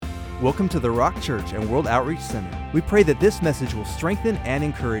Welcome to the Rock Church and World Outreach Center. We pray that this message will strengthen and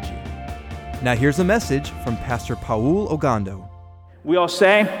encourage you. Now here's a message from Pastor Paul Ogando. We all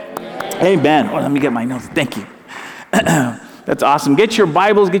say, Amen. Oh, let me get my notes. Thank you. That's awesome. Get your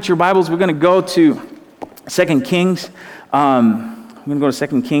Bibles. We're going to go to 2 Kings. I'm going to go to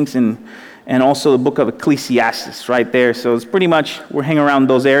 2 Kings and also the book of Ecclesiastes right there. So it's pretty much, we're hanging around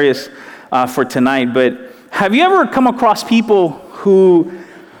those areas for tonight. But have you ever come across people who,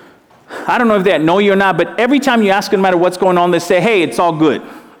 I don't know if they know you or not, but every time you ask them no matter what's going on, they say, hey, it's all good.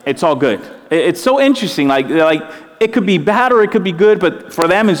 It's all good. It's so interesting. Like it could be bad or it could be good, but for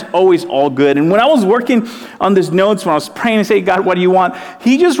them it's always all good. And when I was working on these notes, when I was praying and saying, God, what do you want?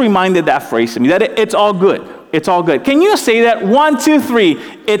 He just reminded that phrase to me, that it's all good. It's all good. Can you say that? 1, 2, 3.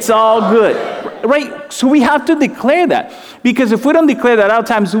 It's all good. Right? So we have to declare that. Because if we don't declare that, a lot of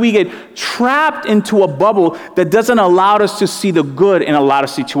times we get trapped into a bubble that doesn't allow us to see the good in a lot of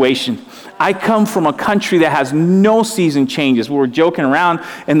situations. I come from a country that has no season changes. We were joking around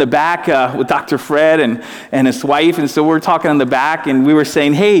in the back with Dr. Fred and his wife, and so we were talking in the back, and we were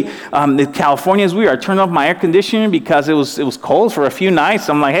saying, hey, in California, as we are turning off my air conditioning because it was cold for a few nights.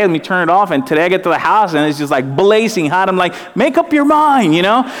 I'm like, hey, let me turn it off, and today I get to the house, and it's just like blazing hot. I'm like, make up your mind, you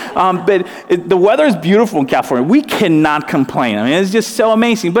know? But the weather is beautiful in California. We cannot complain. I mean, it's just so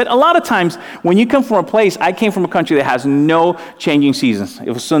amazing. But a lot of times, when you come from a place, I came from a country that has no changing seasons. It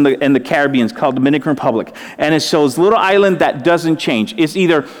was in the Caribbean. It's called Dominican Republic. And it shows a little island that doesn't change. It's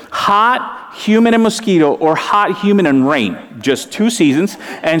either hot, humid, and mosquito, or hot, humid, and rain. Just 2 seasons.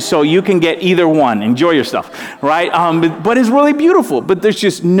 And so you can get either one. Enjoy yourself, right? But it's really beautiful. But there's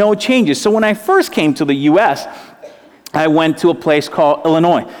just no changes. So when I first came to the U.S., I went to a place called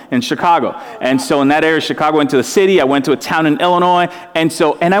Illinois in Chicago. And so in that area, Chicago, went to the city. I went to a town in Illinois.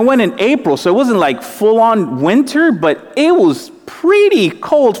 And I went in April. So it wasn't like full on winter, but it was pretty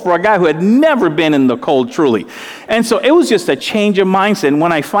cold for a guy who had never been in the cold, truly. And so it was just a change of mindset. And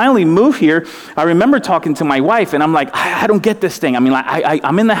when I finally moved here, I remember talking to my wife, and I'm like, I don't get this thing. I mean, like,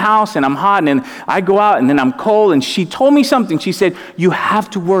 I'm in the house, and I'm hot, and then I go out, and then I'm cold. And she told me something. She said, you have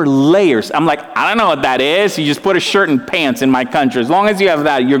to wear layers. I'm like, I don't know what that is. You just put a shirt and pants in my country. As long as you have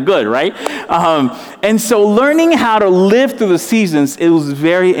that, you're good, right? And so learning how to live through the seasons, it was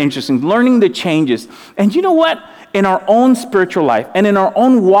very interesting. Learning the changes. And you know what? In our own spiritual life and in our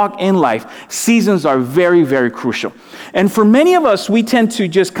own walk in life, seasons are very, very crucial. And for many of us, we tend to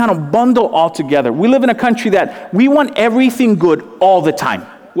just kind of bundle all together. We live in a country that we want everything good all the time.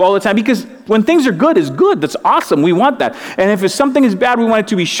 Because when things are good, it's good. That's awesome. We want that. And if something is bad, we want it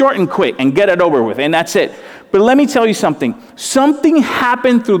to be short and quick and get it over with. And that's it. But let me tell you something. Something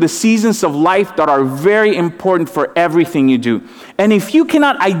happened through the seasons of life that are very important for everything you do. And if you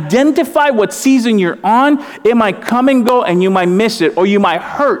cannot identify what season you're on, it might come and go and you might miss it, or you might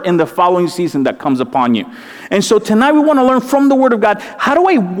hurt in the following season that comes upon you. And so tonight we want to learn from the Word of God, how do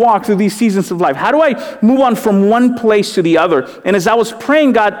I walk through these seasons of life? How do I move on from one place to the other? And as I was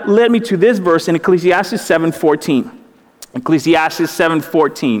praying, God led me to this verse in Ecclesiastes 7:14. Ecclesiastes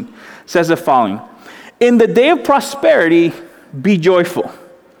 7:14 says the following: in the day of prosperity, be joyful.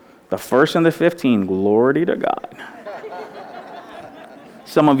 The 1st and the 15th, glory to God.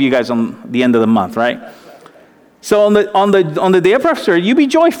 Some of you guys on the end of the month, right? So on the day of prosperity, you be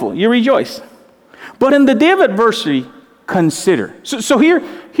joyful, you rejoice. But in the day of adversity, consider. So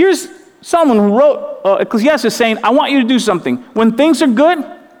here's someone who wrote Ecclesiastes saying, I want you to do something. When things are good,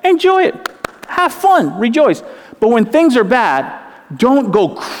 enjoy it. Have fun, rejoice. But when things are bad, don't go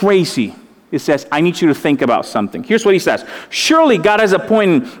crazy. It says, I need you to think about something. Here's what he says. Surely God has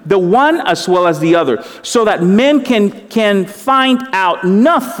appointed the one as well as the other, so that men can find out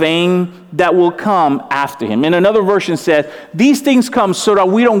nothing that will come after him. And another version says, these things come so that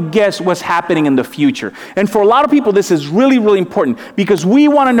we don't guess what's happening in the future. And for a lot of people, this is really, really important, because we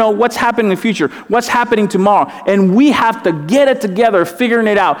want to know what's happening in the future, what's happening tomorrow. And we have to get it together, figuring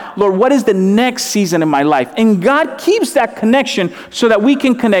it out. Lord, what is the next season in my life? And God keeps that connection so that we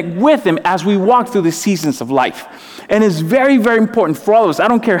can connect with him as we walk through the seasons of life. And it's very, very important for all of us. I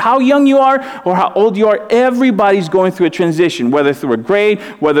don't care how young you are or how old you are. Everybody's going through a transition, whether through a grade,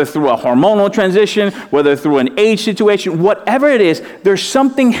 whether through a hormonal transition, whether through an age situation, whatever it is, there's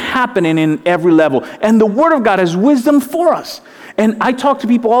something happening in every level. And the Word of God has wisdom for us. And I talk to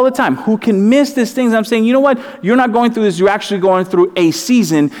people all the time who can miss these things. I'm saying, you know what? You're not going through this. You're actually going through a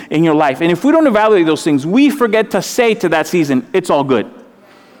season in your life. And if we don't evaluate those things, we forget to say to that season, it's all good.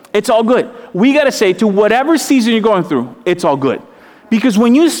 It's all good. We got to say to whatever season you're going through, it's all good. Because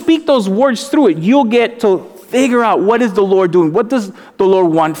when you speak those words through it, you'll get to figure out, what is the Lord doing? What does the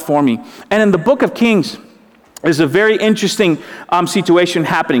Lord want for me? And in the book of Kings, there's a very interesting situation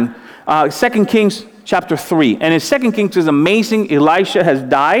happening. 2 Kings chapter 3. And in 2 Kings is amazing. Elisha has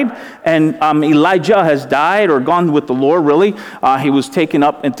died, and Elijah has died or gone with the Lord, really. He was taken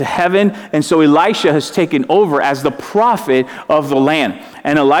up into heaven. And so Elisha has taken over as the prophet of the land.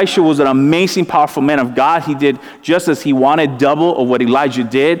 And Elisha was an amazing, powerful man of God. He did just as he wanted, double of what Elijah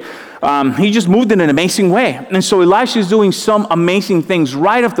did. He just moved in an amazing way. And so Elisha is doing some amazing things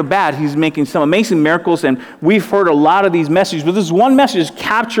right off the bat. He's making some amazing miracles, and we've heard a lot of these messages. But this one message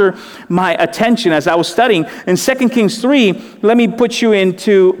captured my attention as I was studying. In 2 Kings 3, let me put you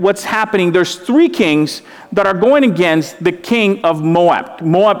into what's happening. There's 3 kings that are going against the king of Moab.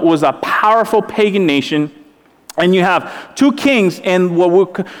 Moab was a powerful pagan nation. And you have 2 kings in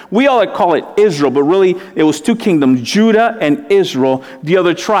what we all call it Israel, but really it was 2 kingdoms, Judah and Israel, the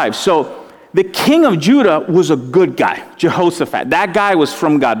other tribes. So the king of Judah was a good guy, Jehoshaphat. That guy was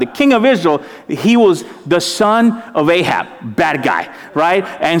from God. The king of Israel, he was the son of Ahab, bad guy, right?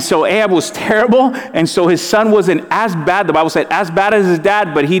 And so Ahab was terrible, and so his son wasn't as bad. The Bible said as bad as his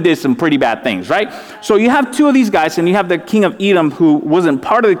dad, but he did some pretty bad things, right? So you have 2 of these guys, and you have the king of Edom who wasn't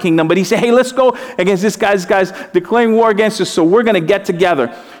part of the kingdom, but he said, hey, let's go against this guy. This guy's declaring war against us, so we're going to get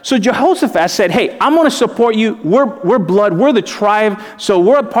together. So Jehoshaphat said, hey, I'm going to support you. We're blood. We're the tribe, so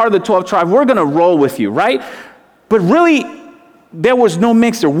we're a part of the 12 tribe. We're going to roll with you, right? But really, there was no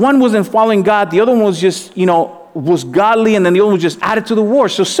mixture. One wasn't following God. The other one was just, was godly, and then the other one was just added to the war.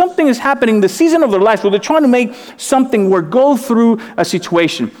 So something is happening in the season of their lives where they're trying to make something work, go through a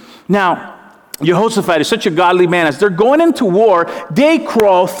situation. Now, Jehoshaphat is such a godly man. As they're going into war, they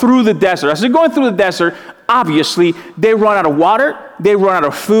crawl through the desert. As they're going through the desert, obviously, they run out of water, they run out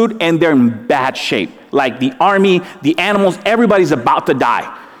of food, and they're in bad shape. Like the army, the animals, everybody's about to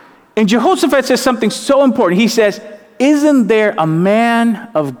die. And Jehoshaphat says something so important. He says, isn't there a man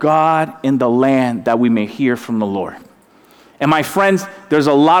of God in the land that we may hear from the Lord? And my friends, there's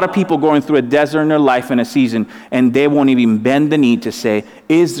a lot of people going through a desert in their life in a season, and they won't even bend the knee to say,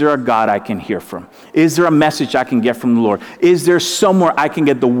 is there a God I can hear from? Is there a message I can get from the Lord? Is there somewhere I can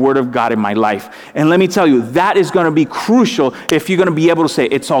get the word of God in my life? And let me tell you, that is going to be crucial if you're going to be able to say,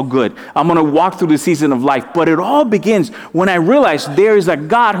 it's all good. I'm going to walk through the season of life. But it all begins when I realize there is a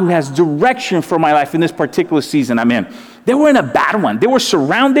God who has direction for my life in this particular season I'm in. They were in a bad one. They were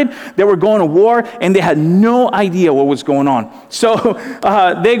surrounded. They were going to war, and they had no idea what was going on. So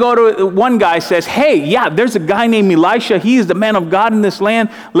they go to, one guy says, hey, yeah, there's a guy named Elisha. He is the man of God in this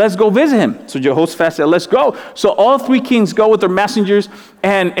land. Let's go visit him. So Jehoshaphat said, let's go. So all 3 kings go with their messengers,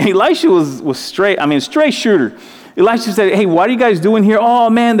 and Elisha was straight shooter. Elisha said, hey, what are you guys doing here? Oh,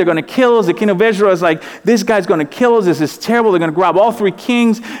 man, they're going to kill us. The king of Israel is like, this guy's going to kill us. This is terrible. They're going to grab all 3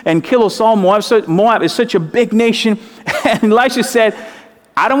 kings and kill us all. Moab is such a big nation. And Elisha said,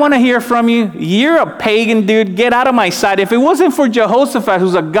 I don't want to hear from you. You're a pagan, dude. Get out of my sight. If it wasn't for Jehoshaphat,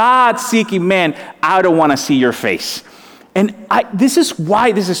 who's a God-seeking man, I don't want to see your face. And this is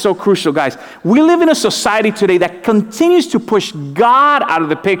why this is so crucial, guys. We live in a society today that continues to push God out of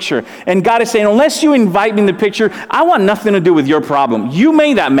the picture. And God is saying, unless you invite me in the picture, I want nothing to do with your problem. You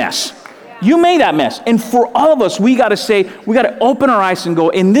made that mess. You made that mess. And for all of us, we got to say, we got to open our eyes and go,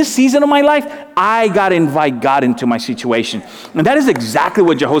 in this season of my life, I got to invite God into my situation. And that is exactly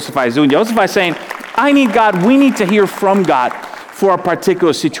what Jehoshaphat is doing. Jehoshaphat is saying, I need God. We need to hear from God for a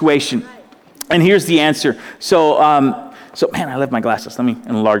particular situation. And here's the answer. So, man, I left my glasses. Let me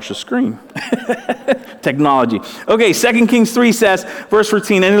enlarge the screen. Technology. Okay, 2 Kings 3 says, verse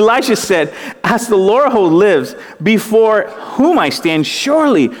 14, and Elisha said, as the Lord who lives, before whom I stand,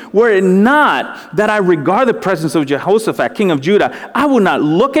 surely were it not that I regard the presence of Jehoshaphat, king of Judah, I will not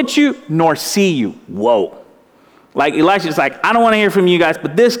look at you nor see you. Whoa. Like Elisha's like, I don't want to hear from you guys,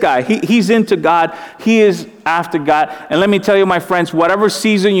 but this guy, he's into God. He is after God. And let me tell you, my friends, whatever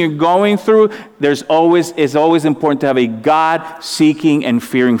season you're going through, it's always important to have a God-seeking and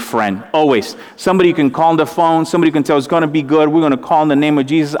fearing friend. Always. Somebody you can call on the phone. Somebody you can tell it's going to be good. We're going to call in the name of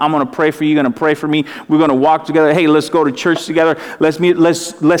Jesus. I'm going to pray for you. You're going to pray for me. We're going to walk together. Hey, let's go to church together. Let's meet.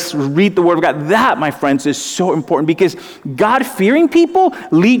 Let's read the Word of God. That, my friends, is so important because God-fearing people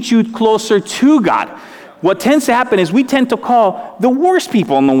lead you closer to God. What tends to happen is we tend to call the worst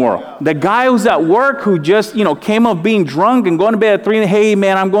people in the world. The guy who's at work who just, came up being drunk and going to bed at 3, and hey,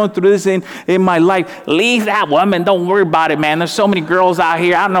 man, I'm going through this in my life. Leave that woman. Don't worry about it, man. There's so many girls out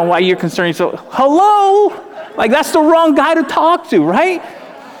here. I don't know why you're concerned. So, hello? Like, that's the wrong guy to talk to, right?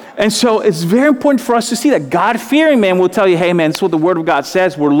 And so it's very important for us to see that God-fearing man will tell you, hey, man, this is what the Word of God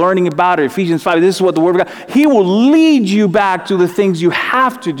says. We're learning about it. Ephesians 5, this is what the Word of God. He will lead you back to the things you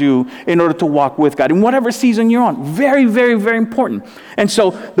have to do in order to walk with God in whatever season you're on. Very, very, very important. And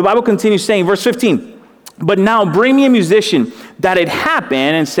so the Bible continues saying, verse 15, But now bring me a musician. That it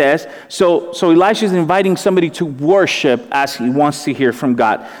happened, and says, so Elisha is inviting somebody to worship as he wants to hear from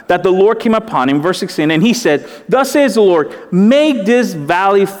God. That the Lord came upon him, verse 16, and he said, thus says the Lord, make this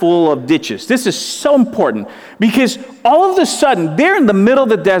valley full of ditches. This is so important because all of a sudden they're in the middle of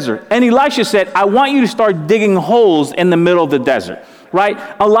the desert. And Elisha said, I want you to start digging holes in the middle of the desert, right?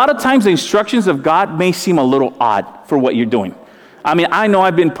 A lot of times the instructions of God may seem a little odd for what you're doing. I mean, I know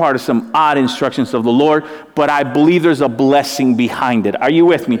I've been part of some odd instructions of the Lord, but I believe there's a blessing behind it. Are you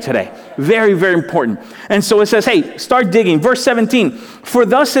with me today? Very, very important. And so it says, hey, start digging. Verse 17, for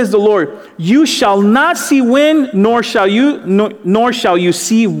thus says the Lord, you shall not see wind, nor shall you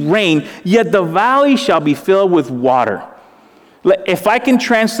see rain, yet the valley shall be filled with water. If I can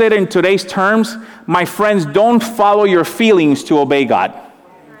translate it in today's terms, my friends, don't follow your feelings to obey God.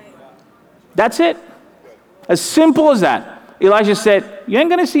 That's it. As simple as that. Elijah said, you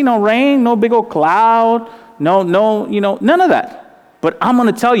ain't going to see no rain, no big old cloud, no, none of that. But I'm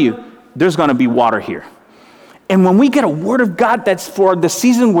going to tell you, there's going to be water here. And when we get a word of God that's for the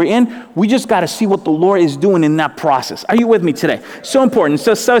season we're in, we just got to see what the Lord is doing in that process. Are you with me today? So important.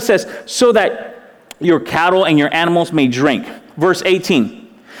 So it says, so that your cattle and your animals may drink. Verse 18.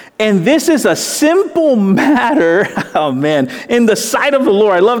 And this is a simple matter, oh man, in the sight of the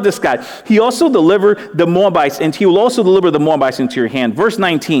Lord. I love this guy. He also delivered the Moabites, and he will also deliver the Moabites into your hand. Verse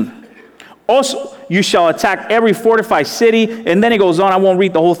 19. Also, you shall attack every fortified city. And then he goes on, I won't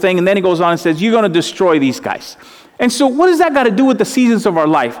read the whole thing. And then he goes on and says, you're going to destroy these guys. And so what does that got to do with the seasons of our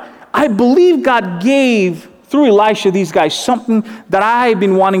life? I believe God gave through Elisha, these guys, something that I've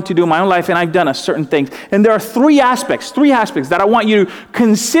been wanting to do in my own life, and I've done a certain thing. And there are three aspects that I want you to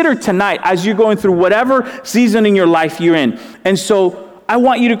consider tonight as you're going through whatever season in your life you're in. And so I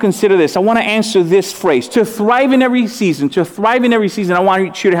want you to consider this. I want to answer this phrase. To thrive in every season, I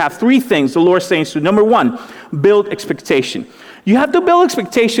want you to have three things the Lord says to you. Number one, build expectation. You have to build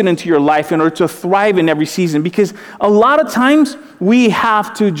expectation into your life in order to thrive in every season, because a lot of times we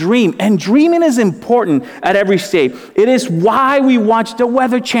have to dream, and dreaming is important at every stage. It is why we watch the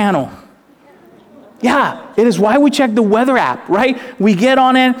Weather Channel. Yeah, it is why we check the weather app, right? We get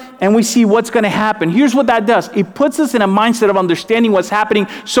on it and we see what's going to happen. Here's what that does. It puts us in a mindset of understanding what's happening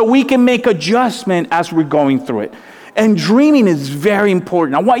so we can make adjustment as we're going through it. And dreaming is very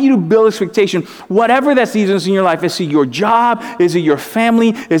important. I want you to build expectation. Whatever that season is in your life, is it your job? Is it your family?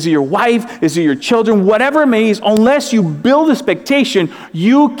 Is it your wife? Is it your children? Whatever it may be, unless you build expectation,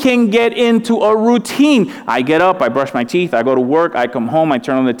 you can get into a routine. I get up, I brush my teeth, I go to work, I come home, I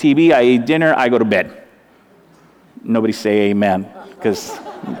turn on the TV, I eat dinner, I go to bed. Nobody say amen, because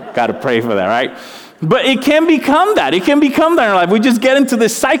got to pray for that, right? But it can become that. It can become that in our life. We just get into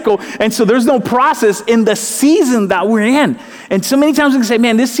this cycle, and so there's no process in the season that we're in. And so many times we can say,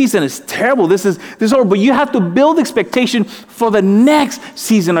 man, this season is terrible. This is horrible. But you have to build expectation for the next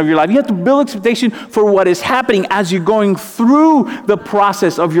season of your life. You have to build expectation for what is happening as you're going through the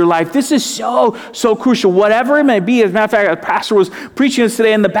process of your life. This is so crucial. Whatever it may be. As a matter of fact, a pastor was preaching us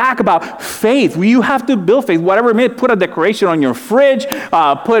today in the back about faith. You have to build faith. Whatever it may be, put a decoration on your fridge,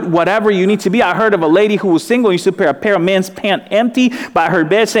 put whatever you need to be. I heard of a lady who was single, used to wear a pair of men's pants empty by her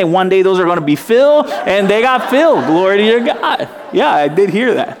bed, saying one day those are going to be filled, and they got filled. Glory to your God. Yeah, I did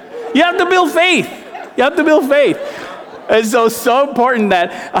hear that. You have to build faith. You have to build faith. And so important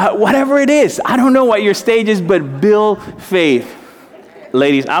that whatever it is, I don't know what your stage is, but build faith.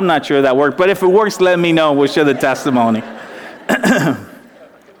 Ladies, I'm not sure that worked, but if it works, let me know. We'll share the testimony.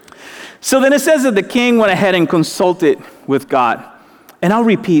 So then it says that the king went ahead and consulted with God. And I'll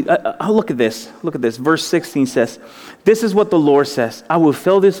repeat, look at this. Look at this. Verse 16 says, this is what the Lord says. I will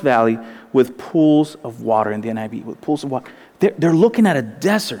fill this valley with pools of water. In the NIV, with pools of water. They're looking at a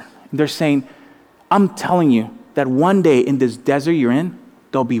desert. They're saying, I'm telling you that one day in this desert you're in,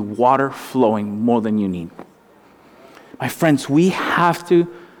 there'll be water flowing more than you need. My friends, we have to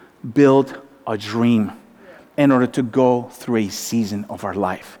build a dream in order to go through a season of our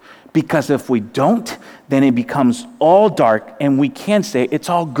life. Because if we don't, then it becomes all dark, and we can't say it's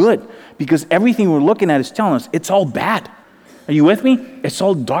all good, because everything we're looking at is telling us it's all bad. Are you with me? It's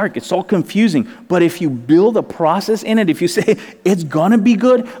all dark. It's all confusing. But if you build a process in it, if you say it's going to be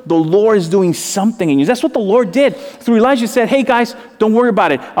good, the Lord is doing something in you. That's what the Lord did. Through Elijah said, hey guys, don't worry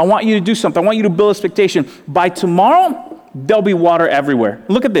about it. I want you to do something. I want you to build expectation. By tomorrow, there'll be water everywhere.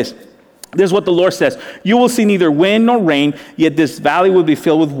 Look at this. This is what the Lord says. You will see neither wind nor rain, yet this valley will be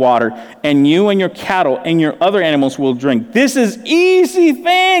filled with water, and you and your cattle and your other animals will drink. This is easy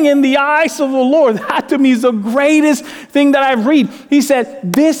thing. saying in the eyes of the Lord. That to me is the greatest thing that I've read. He said,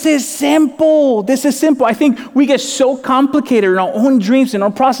 this is simple. This is simple. I think we get so complicated in our own dreams and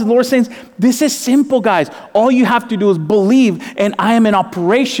our process. The Lord says, this is simple, guys. All you have to do is believe, and I am in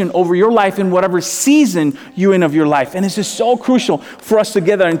operation over your life in whatever season you're in of your life. And this is so crucial for us to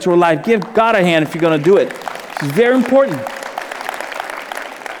get that into our life. Give God a hand if you're going to do it. It's very important.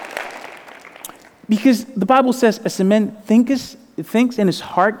 Because the Bible says, as a man thinks in his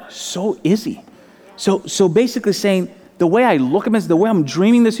heart, so is he. So basically saying, the way I look at this, the way I'm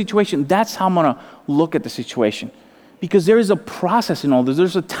dreaming the situation, that's how I'm going to look at the situation. Because there is a process in all this.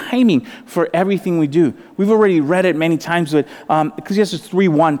 There's a timing for everything we do. We've already read it many times, but Ecclesiastes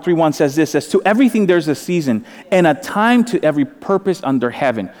 3:1 says this, says, to everything there's a season and a time to every purpose under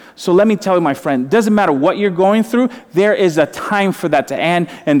heaven. So let me tell you, my friend, it doesn't matter what you're going through, there is a time for that to end,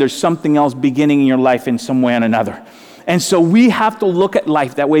 and there's something else beginning in your life in some way or another. And so we have to look at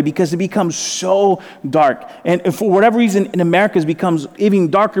life that way because it becomes so dark. And for whatever reason, in America, it becomes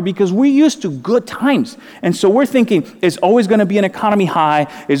even darker because we're used to good times. And so we're thinking it's always going to be an economy high.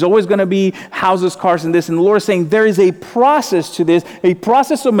 It's always going to be houses, cars, and this. And the Lord is saying there is a process to this, a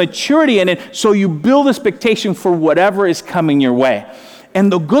process of maturity in it. So you build expectation for whatever is coming your way. And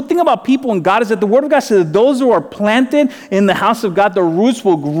the good thing about people and God is that the Word of God says that those who are planted in the house of God, their roots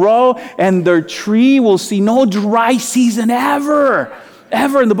will grow and their tree will see no dry season ever.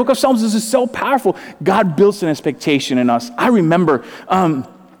 Ever. In the book of Psalms, this is so powerful. God builds an expectation in us. I remember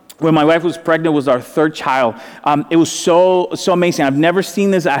when my wife was pregnant, was our third child. It was so amazing. I've never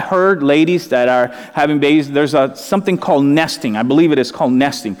seen this. I heard ladies that are having babies, there's something called nesting. I believe it is called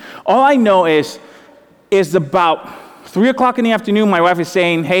nesting. All I know is about 3 o'clock in the afternoon, my wife is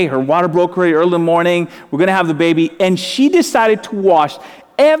saying, hey, her water broke early in the morning. We're going to have the baby. And she decided to wash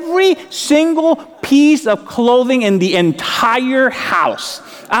every single piece of clothing in the entire house.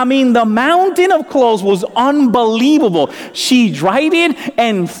 I mean, the mountain of clothes was unbelievable. She dried it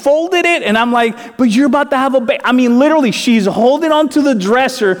and folded it. And I'm like, but you're about to have a baby. I mean, literally, she's holding onto the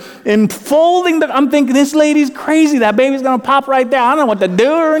dresser and folding I'm thinking, this lady's crazy. That baby's going to pop right there. I don't know what to do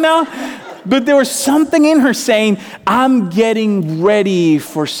right now. But there was something in her saying, I'm getting ready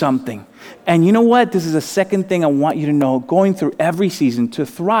for something. And you know what? This is the second thing I want you to know, going through every season to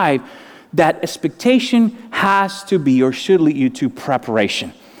thrive, that expectation has to be or should lead you to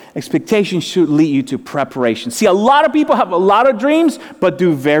preparation. Expectation should lead you to preparation. See, a lot of people have a lot of dreams, but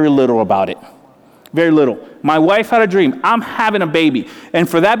do very little about it. Very little. My wife had a dream. I'm having a baby. And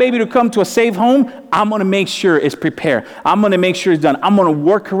for that baby to come to a safe home, I'm going to make sure it's prepared. I'm going to make sure it's done. I'm going to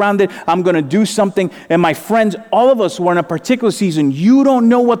work around it. I'm going to do something. And my friends, all of us who are in a particular season, you don't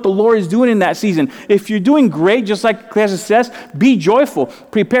know what the Lord is doing in that season. If you're doing great, just like Ecclesiastes says, be joyful.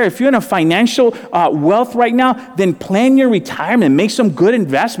 Prepare. If you're in a financial wealth right now, then plan your retirement. Make some good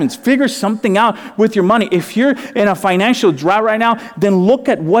investments. Figure something out with your money. If you're in a financial drought right now, then look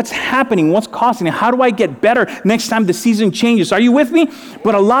at what's happening, what's costing it. How do I get better next time the season changes? Are you with me?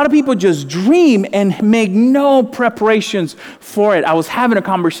 But a lot of people just dream and make no preparations for it. I was having a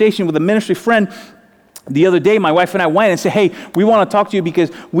conversation with a ministry friend the other day. My wife and I went and said, hey, we want to talk to you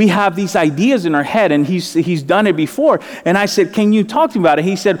because we have these ideas in our head, and he's done it before. And I said, can you talk to me about it?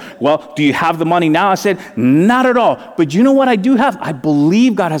 He said, well, do you have the money now? I said, not at all. But you know what I do have? I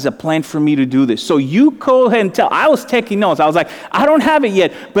believe God has a plan for me to do this. So you go ahead and tell. I was taking notes. I was like, I don't have it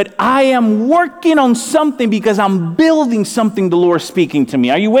yet, but I am working on something because I'm building something the Lord is speaking to me.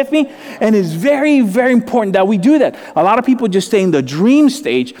 Are you with me? And it's very, very important that we do that. A lot of people just stay in the dream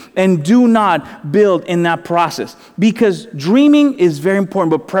stage and do not build in that process, because dreaming is very important,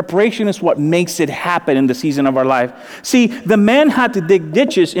 but preparation is what makes it happen in the season of our life. See, the man had to dig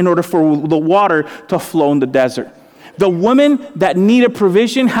ditches in order for the water to flow in the desert. The woman that needed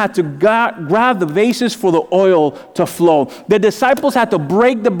provision had to grab the vases for the oil to flow. The disciples had to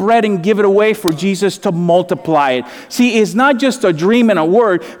break the bread and give it away for Jesus to multiply it. See, it's not just a dream and a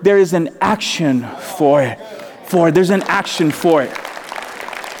word. There is an action for it. There's an action for it.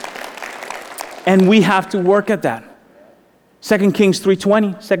 And we have to work at that. 2 Kings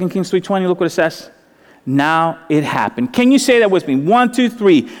 3:20, look what it says. Now it happened. Can you say that with me? 1, 2,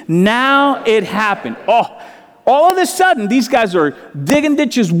 3. Now it happened. Oh, all of a sudden, these guys are digging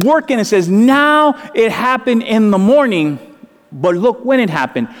ditches, working. It says, now it happened in the morning. But look when it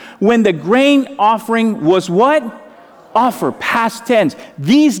happened. When the grain offering was what? Offer, past tense.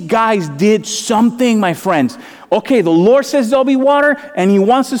 These guys did something, my friends. Okay, the Lord says there'll be water, and He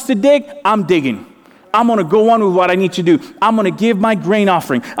wants us to dig. I'm digging. I'm going to go on with what I need to do. I'm going to give my grain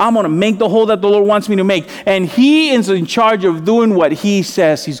offering. I'm going to make the hole that the Lord wants me to make. And He is in charge of doing what He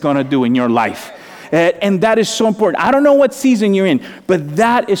says He's going to do in your life. And that is so important. I don't know what season you're in, but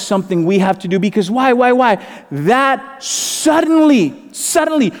that is something we have to do, because why? That suddenly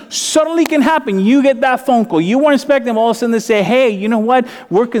can happen. You get that phone call. You weren't expecting them. All of a sudden they say, hey, you know what?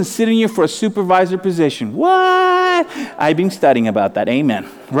 We're considering you for a supervisor position. What? I've been studying about that. Amen.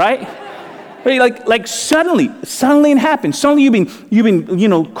 Right? But like suddenly it happens. Suddenly you've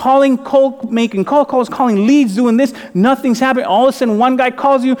been making calls, calling leads, doing this. Nothing's happening. All of a sudden, one guy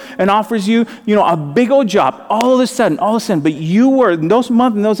calls you and offers you, a big old job. All of a sudden. But you were, in those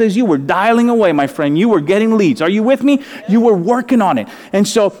months, in those days, you were dialing away, my friend. You were getting leads. Are you with me? You were working on it. And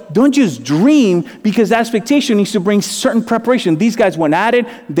so don't just dream, because that expectation needs to bring certain preparation. These guys went at it.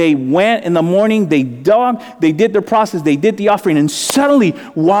 They went in the morning. They dug. They did their process. They did the offering. And suddenly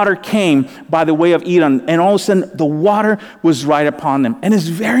water came by the way of Edom, and all of a sudden the water was right upon them. And it's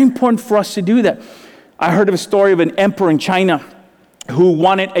very important for us to do that. I heard of a story of an emperor in China who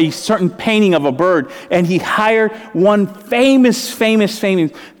wanted a certain painting of a bird, and he hired one famous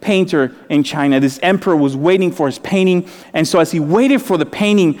painter in China. This emperor was waiting for his painting, and so as he waited for the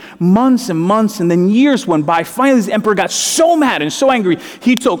painting, months and months and then years went by. Finally, this emperor got so mad and so angry,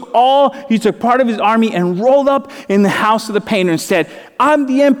 he took part of his army and rolled up in the house of the painter and said, I'm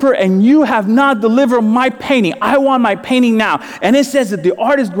the emperor and you have not delivered my painting. I want my painting now. And it says that the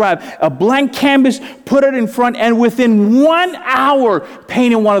artist grabbed a blank canvas, put it in front, and within 1 hour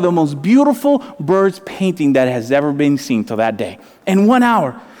painted one of the most beautiful birds painting that has ever been seen till that day. In 1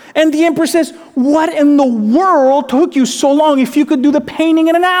 hour. And the emperor says, what in the world took you so long if you could do the painting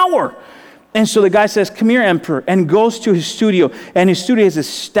in an hour? And so the guy says, come here, emperor, and goes to his studio. And his studio has a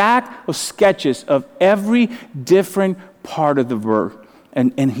stack of sketches of every different part of the bird.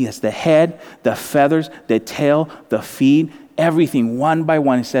 And he has the head, the feathers, the tail, the feet, everything one by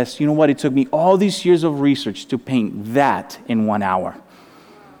one. He says, you know what? It took me all these years of research to paint that in 1 hour.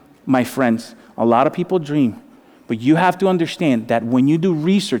 My friends, a lot of people dream, but you have to understand that when you do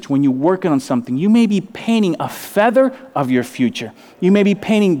research, when you're working on something, you may be painting a feather of your future. You may be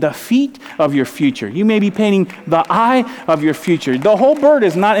painting the feet of your future. You may be painting the eye of your future. The whole bird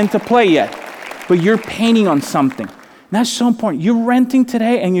is not into play yet, but you're painting on something. And that's so important. You're renting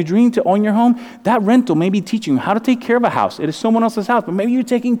today and you're dreaming to own your home. That rental may be teaching you how to take care of a house. It is someone else's house, but maybe you're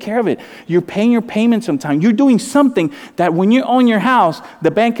taking care of it. You're paying your payment sometime. You're doing something that when you own your house,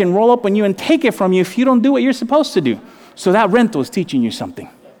 the bank can roll up on you and take it from you if you don't do what you're supposed to do. So that rental is teaching you something.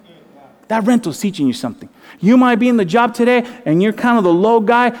 That rental is teaching you something. You might be in the job today and you're kind of the low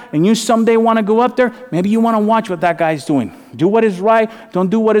guy and you someday want to go up there. Maybe you want to watch what that guy's doing. Do what is right, don't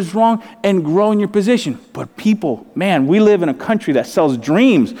do what is wrong, and grow in your position. But people, man, we live in a country that sells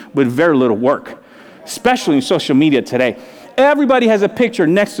dreams with very little work, especially in social media today. Everybody has a picture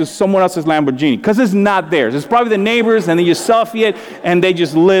next to someone else's Lamborghini because it's not theirs. It's probably the neighbors, and they just selfie it, and they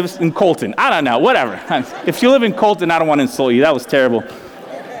just live in Colton. I don't know, whatever. If you live in Colton, I don't want to insult you. That was terrible.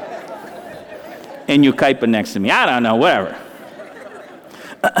 And Yucaipa next to me. I don't know, whatever.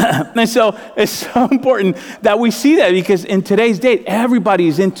 And so it's so important that we see that, because in today's day,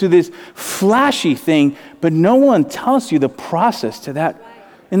 everybody's into this flashy thing, but no one tells you the process to that.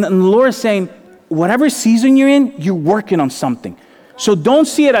 And the Lord is saying, whatever season you're in, you're working on something. So don't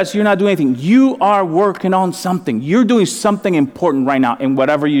see it as you're not doing anything. You are working on something. You're doing something important right now in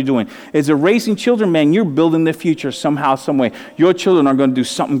whatever you're doing. As a raising children, man, you're building the future somehow, some way. Your children are going to do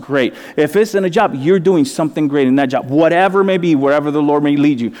something great. If it's in a job, you're doing something great in that job. Whatever may be, wherever the Lord may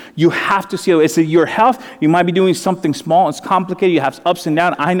lead you. You have to see it. It's your health. You might be doing something small. It's complicated. You have ups and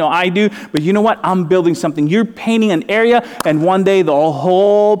downs. I know I do. But you know what? I'm building something. You're painting an area, and one day the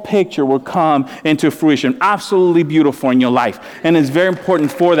whole picture will come into fruition. Absolutely beautiful in your life. And it's very important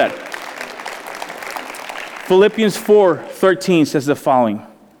for that. Philippians 4:13 says the following.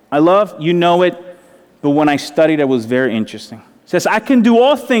 I love, you know it, but when I studied, it was very interesting. It says, I can do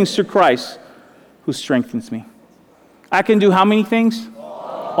all things through Christ who strengthens me. I can do how many things?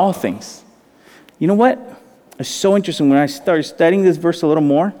 All things. You know what? It's so interesting. When I started studying this verse a little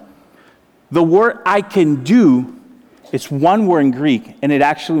more, the word I can do, it's one word in Greek, and it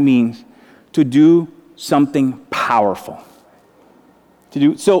actually means to do something powerful.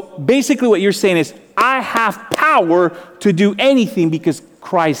 So basically what you're saying is, I have power to do anything because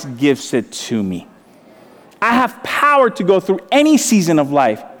Christ gives it to me. I have power to go through any season of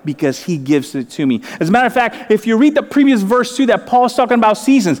life because he gives it to me. As a matter of fact, if you read the previous verse too, that Paul's talking about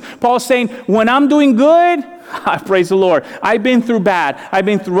seasons. Paul's saying, when I'm doing good, I praise the Lord. I've been through bad. I've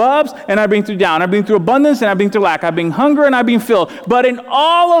been through ups and I've been through down. I've been through abundance and I've been through lack. I've been hungry and I've been filled. But in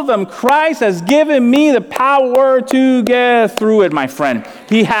all of them, Christ has given me the power to get through it, my friend.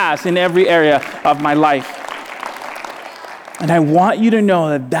 He has in every area of my life. And I want you to know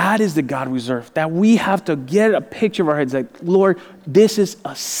that that is the God we serve, that we have to get a picture of our heads like, Lord, this is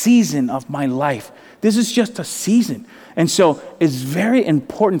a season of my life. This is just a season. And so it's very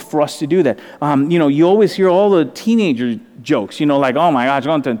important for us to do that. You always hear all the teenager jokes, like, oh my gosh,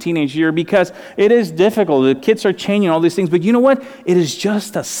 going to a teenage year, because it is difficult. The kids are changing, all these things. But you know what? It is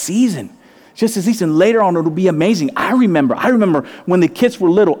just a season. Just a season. Later on, it'll be amazing. I remember when the kids were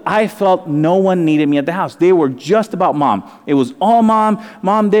little, I felt no one needed me at the house. They were just about mom. It was all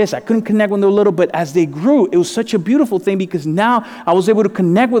mom this. I couldn't connect when they were little, but as they grew, it was such a beautiful thing because now I was able to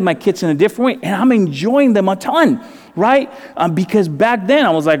connect with my kids in a different way, and I'm enjoying them a ton, right? Because back then I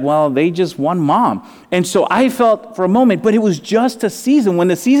was like, well, they just want mom. And so I felt for a moment, but it was just a season. When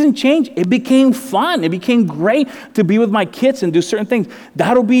the season changed, it became fun. It became great to be with my kids and do certain things.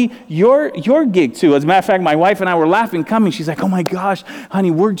 That'll be your gig too. As a matter of fact, my wife and I were laughing coming. She's like, oh my gosh,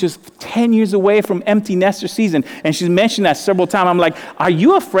 honey, we're just 10 years away from empty nester season. And she's mentioned that several times. I'm like, are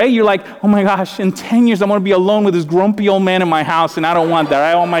you afraid? You're like, oh my gosh, in 10 years, I'm going to be alone with this grumpy old man in my house, and I don't want that.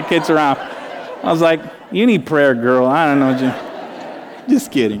 I want my kids around. I was like, you need prayer, girl. I don't know.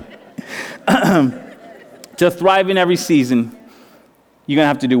 Just kidding. To thrive in every season, you're going to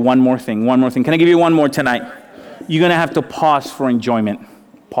have to do one more thing. Can I give you one more tonight? You're going to have to pause for enjoyment.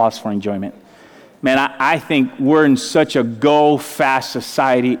 Pause for enjoyment. Man, I think we're in such a go fast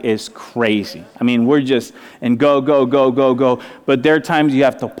society is crazy. I mean, we're just in go. But there are times you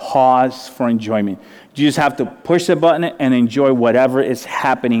have to pause for enjoyment. You just have to push the button and enjoy whatever is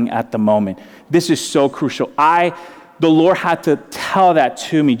happening at the moment. This is so crucial. The Lord had to tell that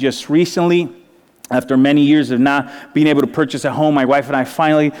to me just recently. After many years of not being able to purchase a home, my wife and I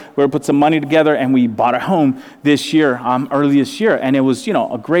finally were able to put some money together, and we bought a home this year, early this year. And it was,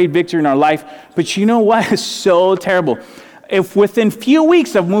 a great victory in our life. But you know what is so terrible? If within few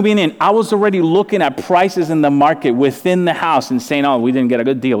weeks of moving in, I was already looking at prices in the market within the house and saying, oh, we didn't get a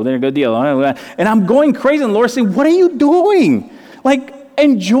good deal. And I'm going crazy. And the Lord's saying, what are you doing? Like,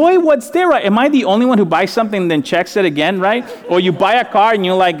 enjoy what's there, right? Am I the only one who buys something and then checks it again, right? Or you buy a car and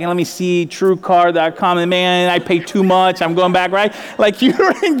you're like, let me see, TrueCar.com, and man, I paid too much, I'm going back, right? Like,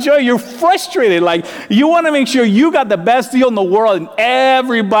 you're frustrated. Like, you want to make sure you got the best deal in the world and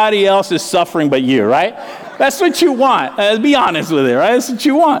everybody else is suffering but you, right? That's what you want. Be honest with it, right? That's what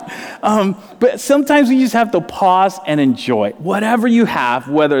you want. But sometimes we just have to pause and enjoy. Whatever you have,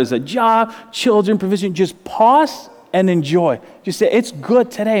 whether it's a job, children, provision, just pause and enjoy. Just say, it's good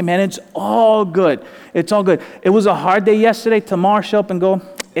today, man. It's all good. It's all good. It was a hard day yesterday. Tomorrow, show up and go,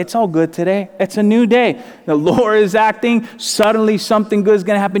 it's all good today. It's a new day. The Lord is acting. Suddenly something good is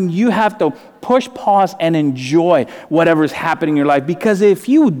going to happen. You have to push pause and enjoy whatever is happening in your life. Because if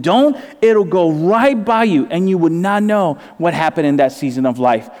you don't, it'll go right by you and you would not know what happened in that season of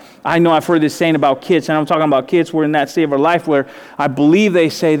life. I know I've heard this saying about kids, and I'm talking about kids. We're in that state of our life where I believe they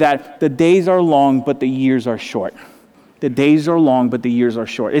say that the days are long, but the years are short. The days are long, but the years are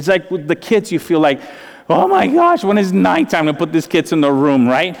short. It's like with the kids, you feel like, oh my gosh, when is nighttime to put these kids in the room,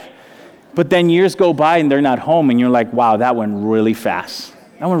 right? But then years go by and they're not home, and you're like, wow, that went really fast.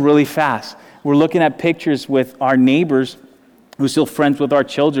 That went really fast. We're looking at pictures with our neighbors who're still friends with our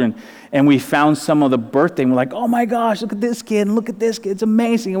children, and we found some of the birthday, and we're like, oh my gosh, look at this kid, and look at this kid, it's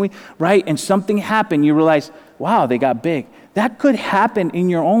amazing. And something happened, you realize, wow, they got big. That could happen in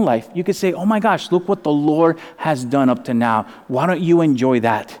your own life. You could say, oh my gosh, look what the Lord has done up to now. Why don't you enjoy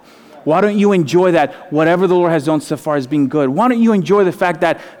that? Why don't you enjoy that? Whatever the Lord has done so far has been good. Why don't you enjoy the fact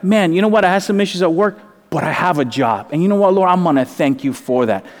that, man, you know what? I had some issues at work, but I have a job. And you know what, Lord? I'm going to thank you for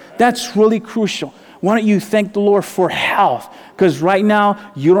that. That's really crucial. Why don't you thank the Lord for health? Because right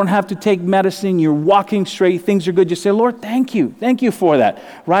now, you don't have to take medicine. You're walking straight. Things are good. Just say, Lord, thank you. Thank you for that,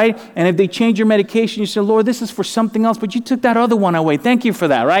 right? And if they change your medication, you say, Lord, this is for something else, but you took that other one away. Thank you for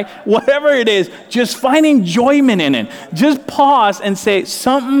that, right? Whatever it is, just find enjoyment in it. Just pause and say,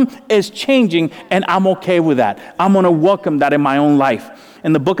 something is changing, and I'm okay with that. I'm going to welcome that in my own life.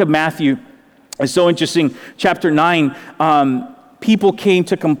 In the book of Matthew, it's so interesting. Chapter 9, people came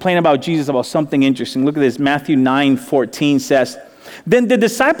to complain about Jesus about something interesting. Look at this. Matthew 9:14 says, then the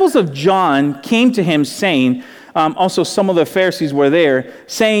disciples of John came to him saying, also some of the Pharisees were there,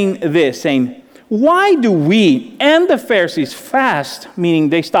 saying, why do we and the Pharisees fast, meaning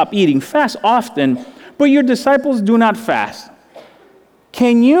they stop eating, fast often, but your disciples do not fast?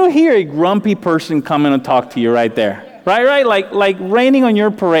 Can you hear a grumpy person coming and talk to you right there? Right? Like raining on your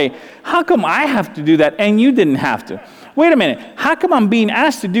parade. How come I have to do that and you didn't have to? Wait a minute, how come I'm being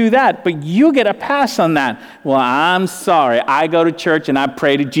asked to do that, but you get a pass on that? Well, I'm sorry, I go to church and I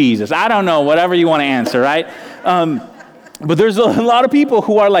pray to Jesus. I don't know, whatever you want to answer, right? But there's a lot of people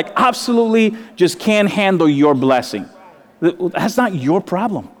who are like, absolutely just can't handle your blessing. That's not your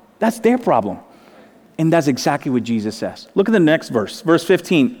problem. That's their problem. And that's exactly what Jesus says. Look at the next verse, verse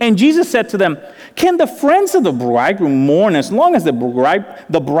 15. And Jesus said to them, can the friends of the bridegroom mourn as long as the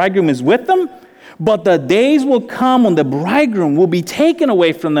bridegroom is with them? But the days will come when the bridegroom will be taken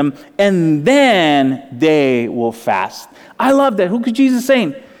away from them, and then they will fast. I love that. Who could Jesus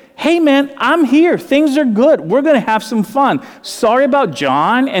saying? Hey man, I'm here. Things are good. We're going to have some fun. Sorry about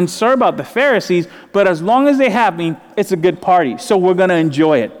John and sorry about the Pharisees, but as long as they have me, it's a good party. So we're going to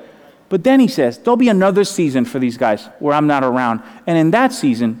enjoy it. But then he says, there'll be another season for these guys where I'm not around. And in that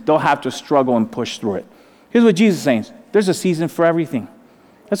season, they'll have to struggle and push through it. Here's what Jesus is saying. There's a season for everything.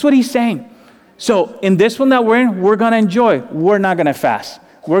 That's what he's saying. So in this one that we're in, we're going to enjoy. We're not going to fast.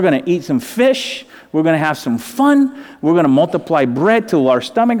 We're going to eat some fish. We're going to have some fun. We're going to multiply bread till our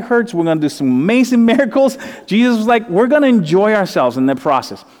stomach hurts. We're going to do some amazing miracles. Jesus was like, we're going to enjoy ourselves in the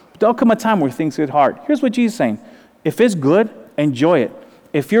process. But there'll come a time where things get hard. Here's what Jesus is saying. If it's good, enjoy it.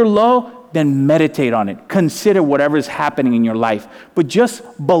 If you're low, then meditate on it. Consider whatever is happening in your life. But just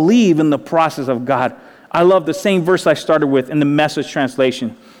believe in the process of God. I love the same verse I started with in the Message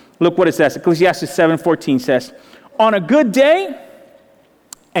translation. Look what it says. Ecclesiastes 7:14 says, on a good day,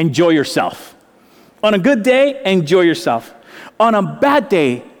 enjoy yourself. On a good day, enjoy yourself. On a bad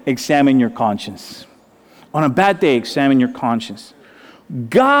day, examine your conscience. On a bad day, examine your conscience.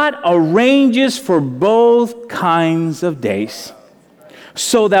 God arranges for both kinds of days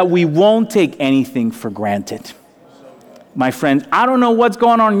so that we won't take anything for granted. My friends, I don't know what's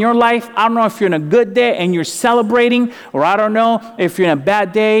going on in your life. I don't know if you're in a good day and you're celebrating, or I don't know if you're in a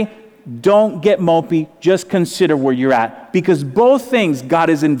bad day. Don't get mopey. Just consider where you're at, because both things,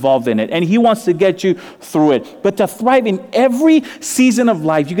 God is involved in it, and he wants to get you through it. But to thrive in every season of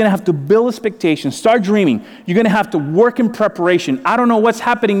life, you're going to have to build expectations, start dreaming. You're going to have to work in preparation. I don't know what's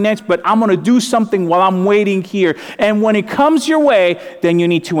happening next, but I'm going to do something while I'm waiting here. And when it comes your way, then you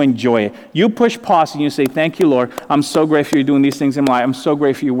need to enjoy it. You push pause and you say, thank you, Lord. I'm so grateful you're doing these things in my life. I'm so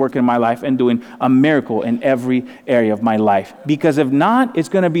grateful you're working in my life and doing a miracle in every area of my life. Because if not, it's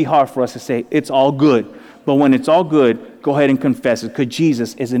going to be hard for us to say it's all good. But when it's all good, go ahead and confess it, because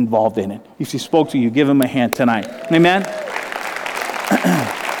Jesus is involved in it. If he spoke to you, give him a hand tonight. Amen?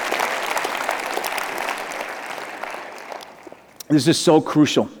 This is so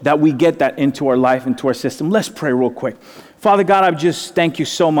crucial that we get that into our life, into our system. Let's pray real quick. Father God, I just thank you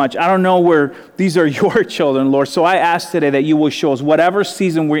so much. I don't know where these are your children, Lord. So I ask today that you will show us whatever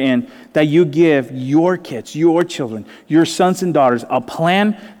season we're in, that you give your kids, your children, your sons and daughters a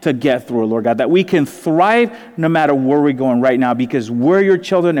plan to get through it, Lord God, that we can thrive no matter where we're going right now, because we're your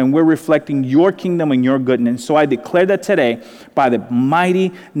children and we're reflecting your kingdom and your goodness. So I declare that today by the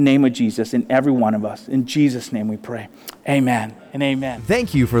mighty name of Jesus in every one of us. In Jesus' name we pray. Amen and amen.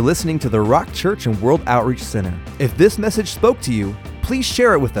 Thank you for listening to the Rock Church and World Outreach Center. If this message spoke to you, please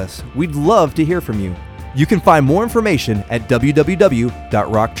share it with us. We'd love to hear from you. You can find more information at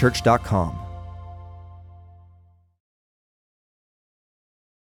www.rockchurch.com.